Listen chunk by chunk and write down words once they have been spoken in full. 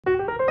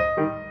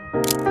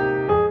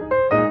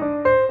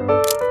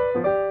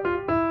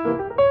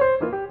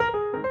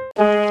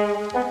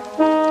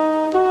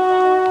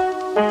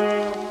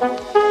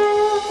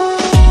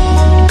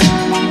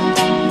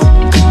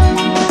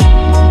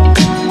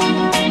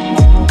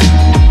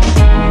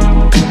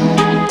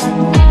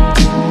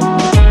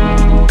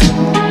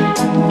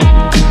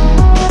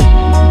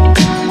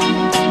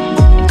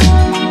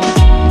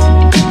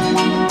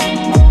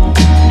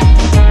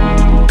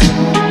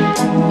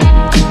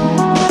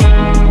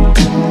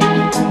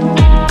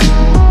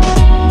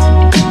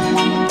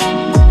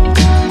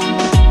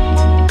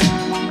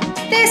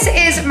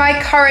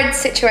current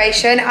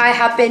situation. I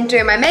have been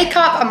doing my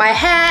makeup and my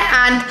hair,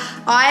 and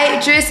I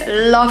just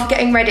love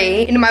getting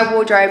ready in my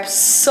wardrobe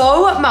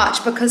so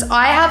much because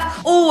I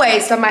have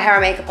always done my hair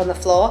and makeup on the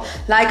floor.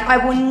 Like,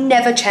 I will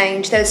never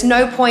change. There's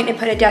no point in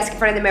putting a desk in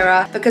front of the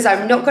mirror because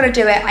I'm not gonna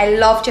do it. I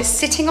love just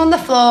sitting on the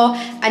floor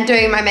and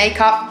doing my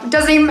makeup. It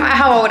doesn't even matter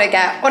how old I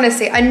get.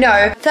 Honestly, I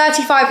know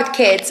 35 with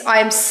kids, I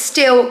am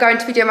still going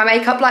to be doing my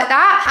makeup like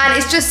that. And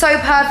it's just so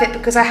perfect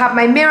because I have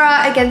my mirror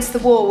against the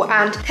wall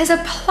and there's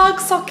a plug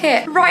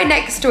socket right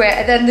next to it.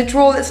 And then the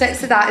drawer that's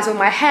next to that is all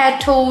my hair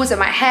tools and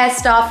my hair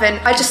stuff. And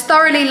I just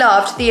thoroughly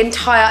loved the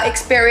entire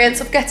experience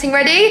of getting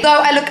ready. Though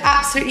I look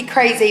absolutely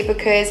crazy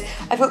because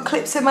I've got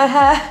clips in my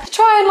hair.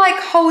 Try and like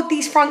hold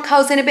these front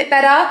curls in a bit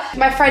better.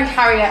 My friend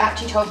Harriet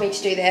actually told me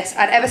to do this,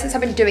 and ever since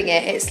I've been doing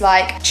it, it's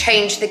like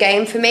changed the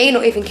game for me,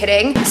 not even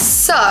kidding.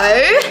 So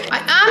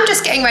I am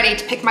just getting ready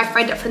to pick my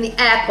friend up from the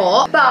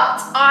airport,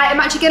 but I am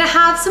actually gonna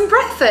have some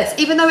breakfast,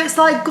 even though it's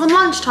like gone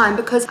lunchtime,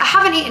 because I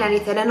haven't eaten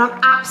anything and I'm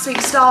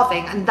absolutely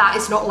starving, and that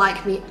is not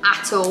like me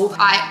at all.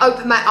 I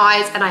open my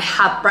eyes and I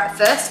have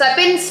breakfast. So I've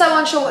been so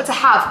unsure what to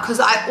have because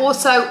I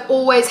also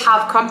always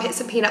have crumpets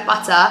and peanut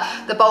butter,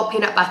 the bulk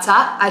peanut butter,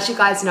 as you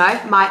guys know,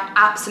 my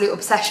absolute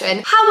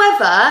obsession.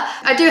 However,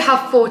 I do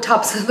have 4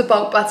 tubs of the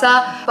bulk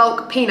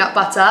peanut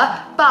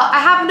butter, but I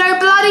have no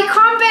bloody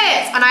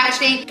crumpets, and I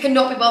actually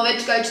cannot be bothered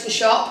to go to the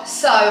shop.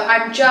 So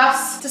I'm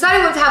just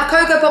deciding what to have: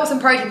 Cocoa Pops and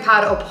protein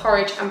powder, or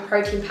porridge and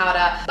protein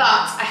powder. But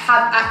I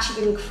have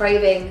actually been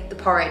craving the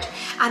porridge,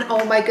 and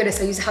oh my goodness,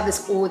 I used to have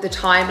this all the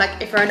time.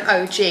 Like, if you're an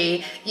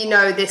OG, you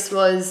know this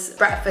was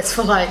breakfast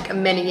for like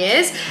many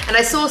years. And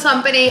I saw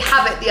somebody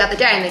have it the other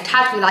day and they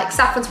tagged me like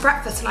Saffron's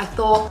breakfast, and I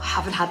thought, I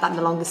haven't had that in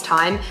the longest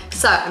time.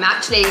 So I'm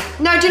actually,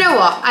 no, do you know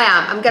what?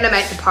 I'm gonna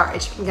make the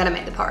porridge. I'm gonna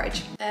make the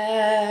porridge.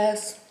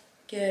 As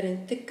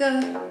getting thicker.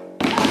 When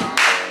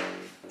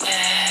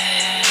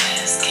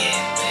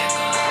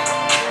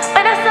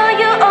I saw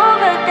you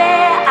over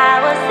there,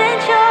 I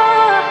wasn't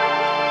sure.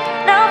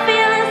 Now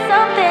feeling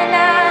something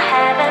I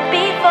haven't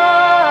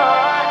before.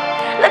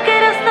 Look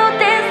at us, no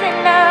dancing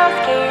now,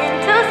 skin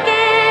to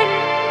skin.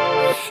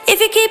 If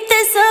you keep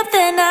this up,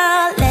 then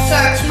I'll let you. So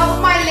top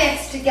of my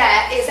list to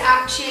get is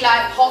actually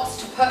like pots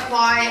to put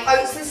my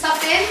oats and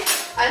stuff in.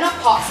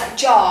 Not pots, like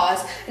jars.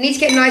 I need to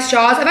get nice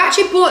jars. I've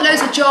actually bought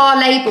loads of jar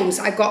labels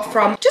I got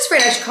from, just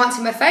realised you can't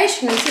see my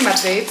face, you can see my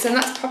boobs, and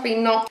that's probably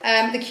not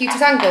the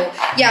cutest angle.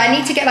 Yeah, I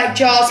need to get like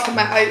jars to put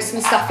my oats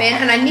and stuff in,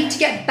 and I need to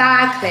get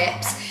bag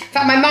clips. In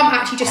fact, my mum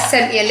actually just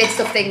sent me a list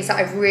of things that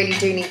I really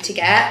do need to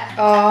get.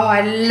 Oh,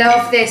 I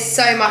love this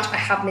so much. I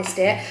have missed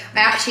it. I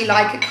actually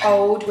like it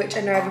cold, which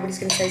I know everybody's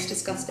gonna say is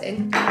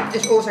disgusting.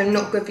 It's also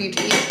not good for you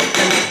to eat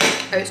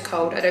oats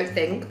cold, I don't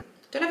think.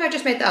 Don't know if I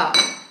just made that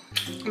up.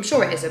 I'm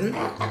sure it isn't.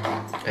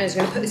 I'm just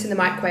gonna put this in the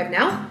microwave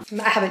now,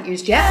 that I haven't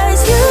used yet.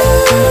 You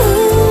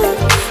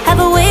have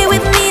a way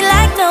with me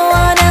like no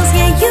one else.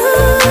 Yeah, you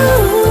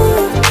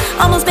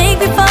almost make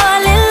me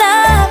fall in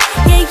love.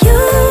 Yeah, you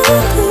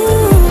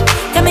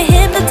got me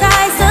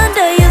hypnotized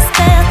under your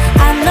spell.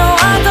 I know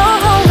I'll go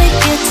home with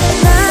you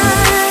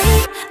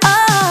tonight.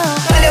 Oh,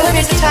 got a little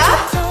visitor.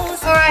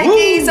 All right,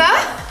 geezer.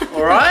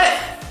 All right.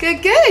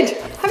 Good, good.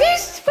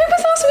 When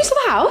was the last time we saw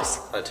the house?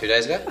 2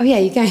 days ago. Oh yeah,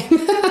 you came.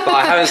 But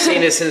I haven't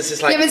seen it since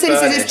it's like. You haven't seen it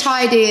since it's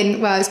tidy and,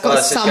 well, it's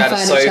got some furniture.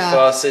 Since you had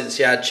a sofa, since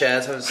you had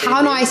chairs, haven't seen it.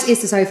 How nice is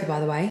the sofa, by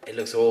the way? It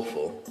looks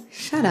awful.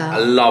 Shut up. I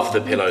love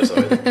the pillows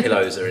though. The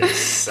pillows are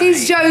insane.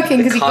 He's joking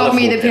because he got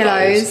me the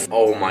pillows.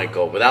 Oh my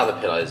god, without the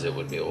pillows it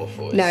would be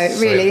awful. It's no,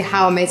 really, so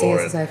how amazing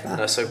boring. is the sofa?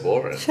 No, so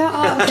boring. Shut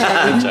up. Okay.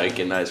 I'm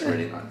joking, no, it's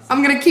really nice.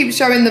 I'm gonna keep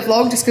showing the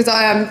vlog just because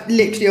I am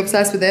literally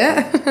obsessed with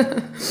it.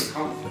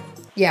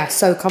 Yeah,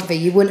 so comfy.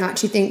 You wouldn't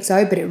actually think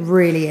so, but it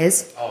really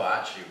is. Oh, it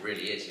actually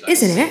really is. Like,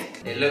 isn't it?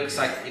 It looks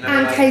like, you know.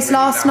 And like Case,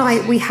 really last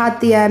night we had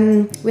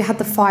the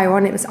fire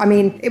on. It was, I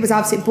mean, it was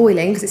absolutely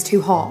boiling because it's too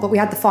hot, but we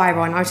had the fire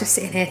on. I was just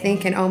sitting here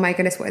thinking, oh my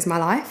goodness, what is my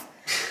life?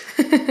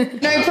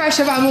 No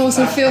pressure, but I'm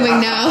also filming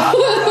now.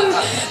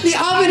 The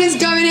oven is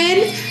going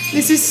in.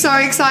 This is so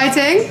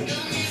exciting.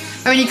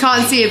 I mean, you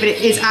can't see it, but it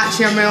is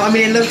actually unreal. I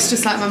mean, it looks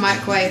just like my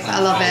microwave, but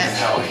I love it.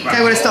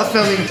 Don't want to stop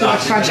filming, too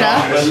much pressure.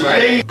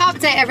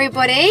 Update,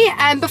 everybody.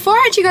 Before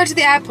I actually go to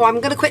the airport,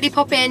 I'm going to quickly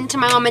pop into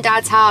my mum and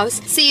dad's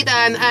house, see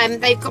them.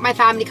 They've got my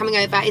family coming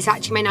over. It's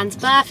actually my nan's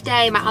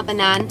birthday, my other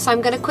nan. So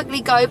I'm going to quickly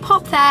go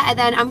pop there, and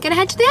then I'm going to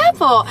head to the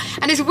airport.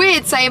 And it's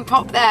weird saying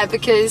pop there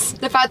because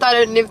the fact that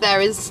I don't live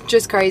there is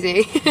just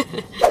crazy.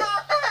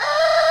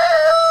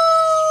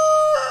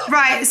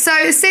 Right,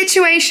 so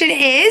situation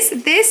is,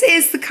 this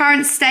is the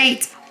current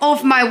state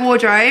of my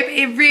wardrobe.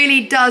 It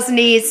really does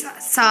need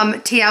some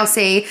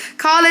TLC.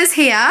 Carla's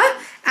here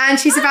and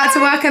she's about to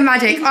work her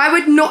magic. I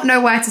would not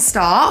know where to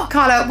start.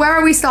 Carla, where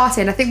are we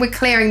starting? I think we're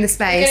clearing the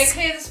space. We're gonna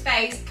clear the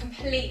space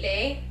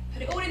completely.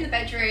 Put it all in the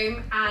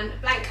bedroom and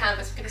blank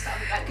canvas. We're gonna start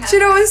with blank canvas. Do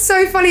you know what's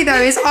so funny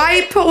though is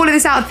I put all of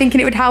this out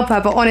thinking it would help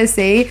her, but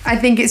honestly, I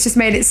think it's just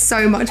made it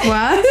so much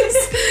worse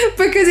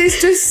because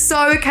it's just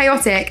so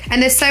chaotic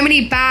and there's so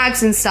many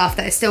bags and stuff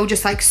that are still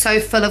just like so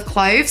full of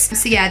clothes.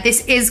 So yeah,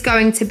 this is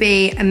going to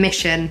be a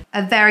mission,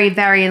 a very,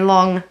 very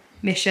long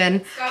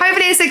mission.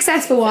 Hopefully a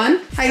successful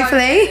one,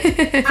 hopefully.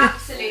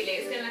 Absolutely,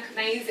 it's gonna look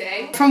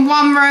amazing. From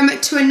one room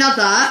to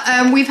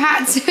another, we've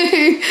had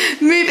to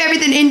move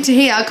everything into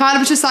here. Carla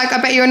was just like,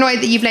 I bet you're annoyed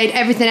that you've laid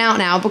everything out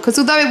now, because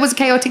although it was a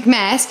chaotic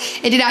mess,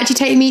 it did actually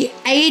take me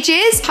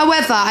ages.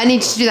 However, I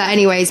needed to do that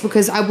anyways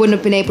because I wouldn't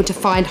have been able to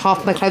find half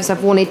of my clothes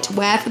I've wanted to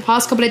wear for the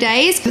past couple of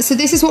days. So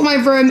this is what my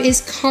room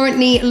is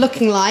currently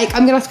looking like.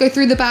 I'm gonna have to go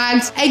through the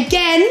bags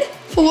again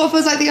for what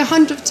feels like the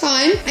 100th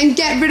time and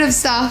get rid of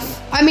stuff.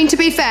 I mean, to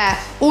be fair,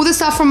 all the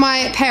stuff from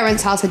my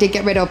parents' house I did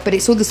get rid of, but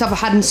it's all the stuff I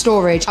had in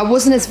storage. I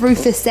wasn't as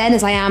ruthless then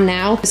as I am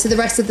now. So the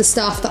rest of the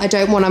stuff that I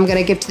don't want, I'm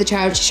gonna give to the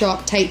charity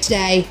shop, take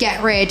today,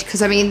 get rid,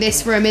 because I mean,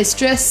 this room is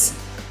just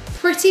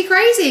pretty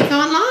crazy,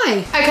 can't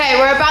lie. Okay,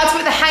 we're about to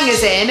put the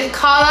hangers in.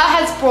 Carla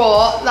has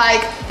brought like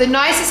the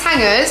nicest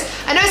hangers.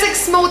 I know it's like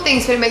small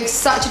things, but it makes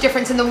such a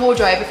difference in the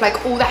wardrobe if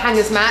like all the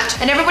hangers match.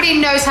 And everybody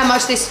knows how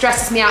much this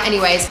stresses me out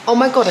anyways. Oh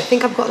my God, I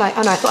think I've got like,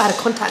 oh no, I thought I had a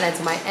contact lens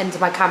on my end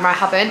of my camera, I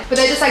haven't. But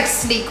they're just like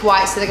sleek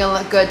white, so they're gonna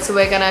look good. So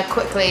we're gonna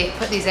quickly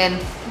put these in.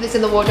 Put this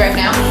in the wardrobe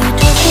now.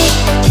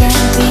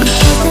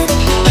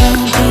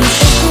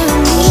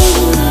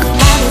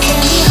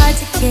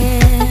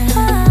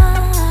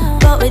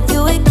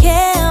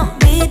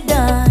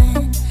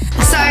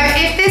 So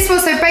if this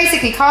was, so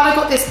basically Carla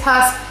got this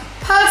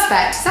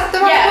Perspex, is that the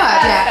right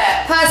word?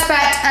 Yeah,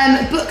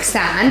 Perspex book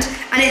stand,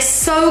 and it's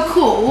so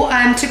cool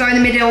to go in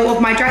the middle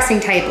of my dressing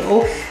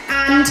table.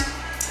 And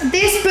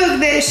this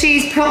book that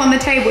she's put on the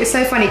table is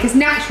so funny because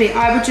naturally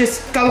I would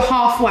just go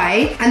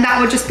halfway and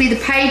that would just be the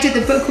page that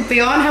the book would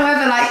be on.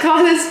 However, like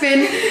Carla's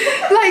been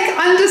like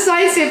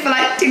undecisive for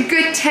like a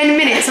good 10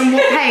 minutes on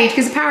what page,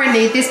 because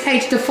apparently this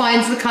page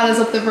defines the colours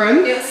of the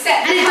room.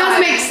 And it does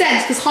make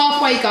sense because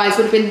halfway, guys,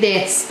 would have been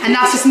this, and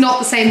that's just not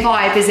the same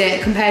vibe, is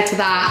it, compared to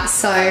that?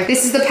 So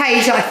this is the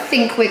page that I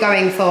think we're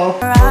going for.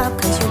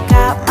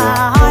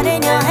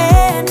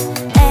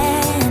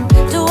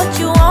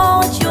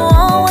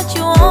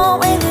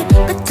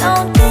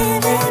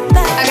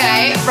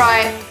 Okay,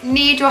 right,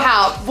 need your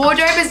help.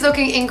 Wardrobe is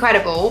looking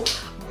incredible,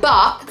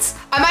 but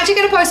I'm actually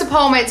gonna post a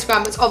poll on my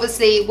Instagram, which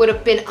obviously would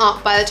have been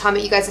up by the time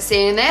that you guys are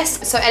seeing this.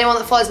 So anyone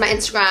that follows my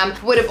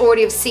Instagram would have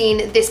already have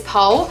seen this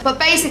poll. But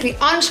basically,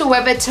 unsure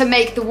whether to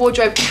make the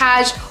wardrobe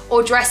cash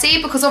or dressy,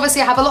 because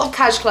obviously I have a lot of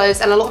cash clothes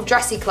and a lot of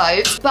dressy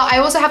clothes, but I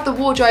also have the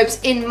wardrobes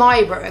in my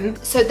room.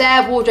 So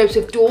they're wardrobes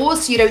with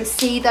doors, so you don't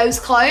see those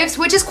clothes,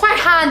 which is quite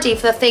handy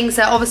for the things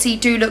that obviously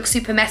do look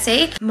super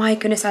messy. My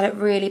goodness, I look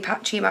really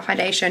patchy in my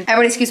foundation.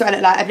 Everyone excuse what I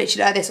look like. I've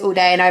literally looked like this all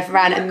day and I've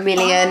ran a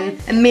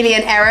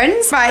million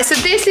errands. Right, so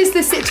this is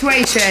the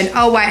situation.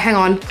 Oh wait, hang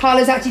on.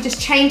 Carla's actually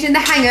just changing the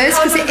hangers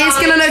because it is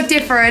gonna look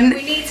different.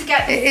 We need to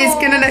get it is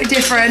gonna look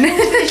different.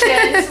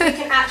 so we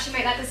can actually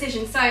make that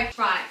decision. So,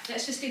 right,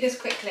 let's just do this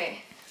quickly.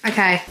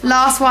 Okay,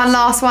 last one.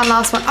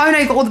 Oh no,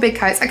 you've got all the big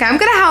coats. Okay, I'm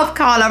gonna help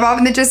Carla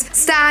rather than just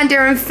stand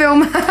here and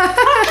film her.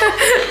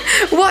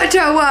 Watch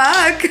her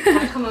work.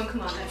 Right, come on,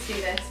 let's do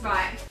this.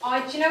 Right.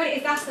 Do you know what it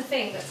is? That's the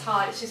thing that's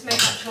hard. It's just make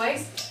that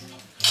choice.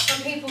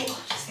 Some people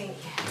just think,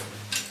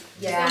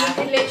 yeah. So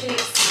we can literally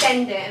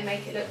extend it and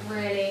make it look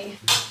really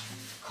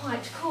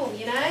quite cool,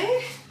 you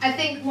know? I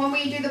think when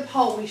we do the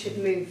poll, we should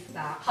move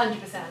that. 100%.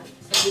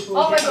 So people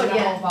oh my get God, the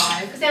yeah. whole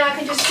vibe. Because then I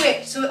can just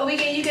switch. So are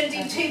you going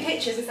to do 2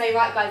 pictures and say,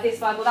 right guys, this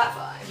vibe or that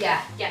vibe?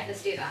 Yeah. Yeah,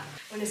 let's do that.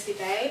 Honestly,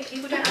 babe,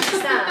 people don't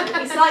understand.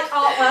 It's like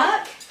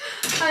artwork.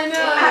 I know.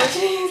 It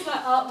actually is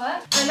like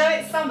artwork. I know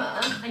it's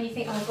summer and you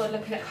think, oh my God,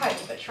 looking at coat,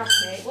 but trust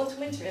me, autumn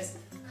winter is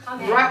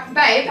coming. Right,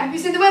 babe, have you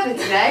seen the weather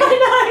today?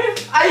 I know.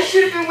 I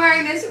should have been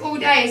wearing this all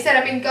day. Instead,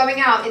 I've been going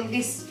out in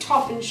this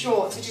top and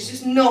shorts, which is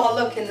just not a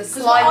look in the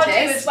slightest. What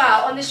I'll do as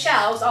well, on the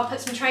shelves, I'll put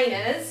some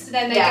trainers, so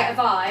then they get a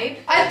vibe.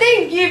 I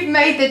think you've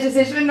made the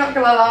decision, I'm not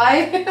gonna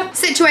lie.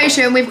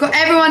 Situation, we've got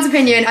everyone's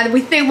opinion, and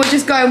we think we're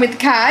just going with the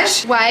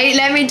cash. Wait,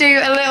 let me do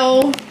a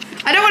little...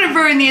 I don't want to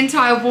ruin the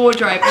entire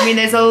wardrobe. I mean,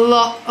 there's a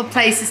lot of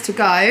places to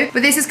go,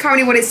 but this is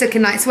currently what it's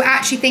looking like. So we're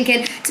actually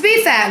thinking, to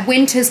be fair,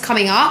 winter's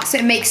coming up, so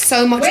it makes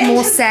so much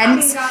more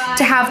sense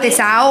to have this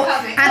out.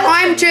 And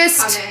I'm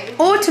just,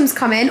 autumn's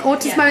coming.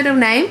 Autumn's my middle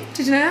name.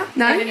 Did you know that?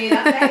 No? Never knew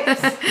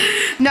that.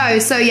 No,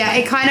 so yeah,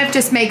 it kind of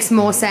just makes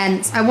more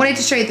sense. I wanted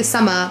to show you the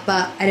summer,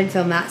 but I didn't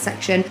film that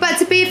section. But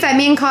to be fair,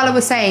 me and Carla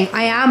were saying,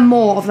 I am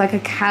more of like a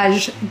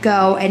cash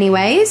girl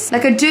anyways.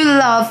 Like I do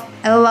love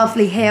a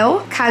lovely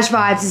heel. Cash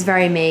vibes is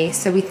very me,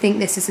 so we think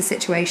this is a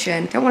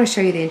situation. Don't want to show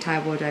you the entire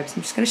wardrobe, so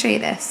I'm just going to show you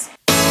this.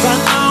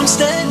 Right now I'm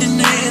standing in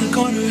a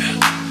corner.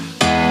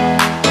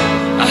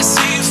 I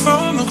see you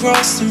from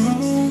across the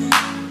room.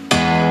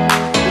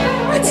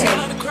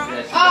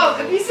 Oh,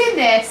 have you seen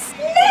this?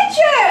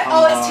 Legit!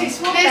 Oh, it's too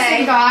small.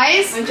 Listen,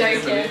 guys. I'm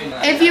joking.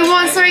 If you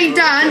want something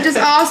done, just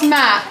ask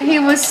Matt. He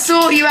will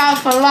sort you out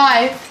for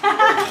life.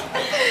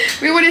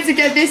 We wanted to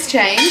get this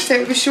changed, so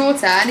it was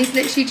shorter, and he's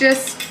literally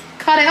just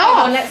cut it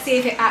off. Oh, let's see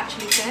if it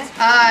actually fits.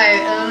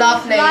 Oh,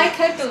 lovely. Like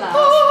a glove.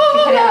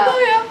 Oh, Put it up.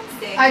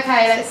 yeah.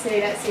 Okay, let's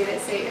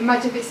see.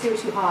 Imagine if it's still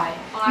too high.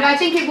 No, I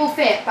think it will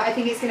fit, but I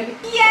think it's going to be...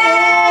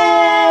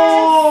 Yes!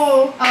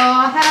 Oh,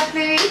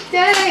 happy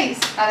days.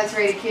 That is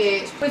really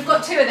cute. We've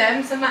got 2 of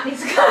them, so Matt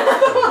needs to go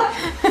another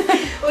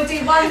one. We'll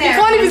do one there.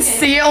 You can't even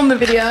see it on the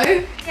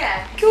video.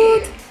 Yeah.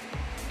 God. Cute.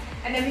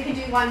 And then we can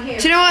do one here.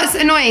 Do you know what's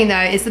annoying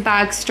though? Is the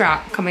bag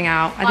strap coming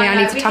out. I think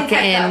I need to tuck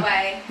it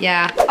in.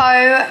 Yeah.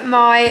 Oh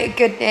my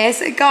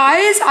goodness.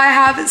 Guys, I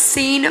have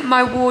seen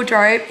my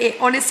wardrobe. It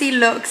honestly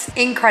looks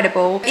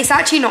incredible. It's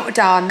actually not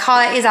done.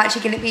 Carla is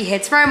actually going to be here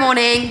tomorrow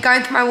morning,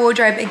 going through my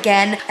wardrobe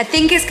again. I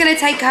think it's going to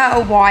take her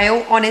a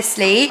while,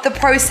 honestly. The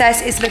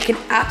process is looking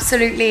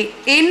absolutely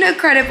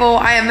incredible.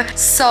 I am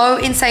so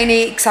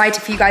insanely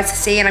excited for you guys to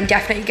see, and I'm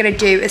definitely going to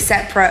do a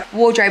separate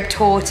wardrobe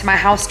tour to my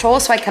house tour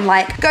so I can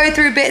like go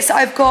through bits that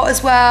I've got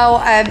as well.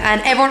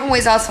 And everyone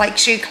always asks like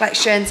shoe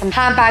collections and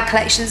handbag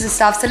collections and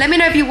stuff. So let me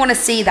know if you want to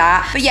see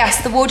that. But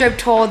yes, the wardrobe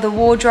tour, the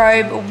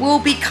wardrobe will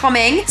be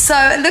coming. So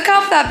look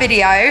out for that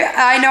video.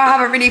 I know I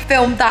haven't really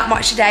filmed that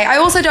much today. I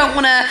also don't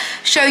want to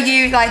show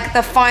you like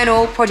the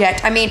final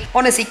project. I mean,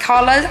 honestly,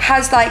 Carla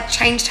has like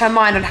changed her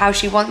mind on how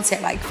she wants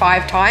it like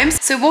 5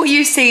 times. So what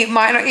you see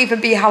might not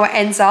even be how it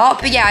ends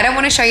up. But yeah, I don't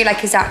want to show you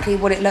like exactly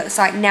what it looks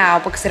like now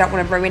because I don't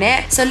want to ruin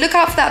it. So look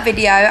out for that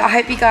video. I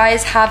hope you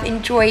guys have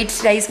enjoyed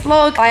today's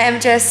vlog. I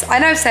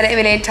know I've said it a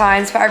million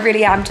times, but I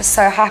really am just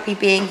so happy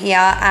being here,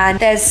 and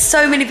there's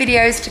so many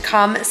videos to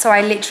come, so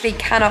I literally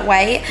cannot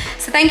wait.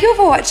 So thank you all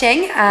for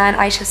watching, and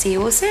I shall see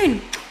you all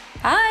soon.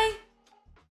 Bye.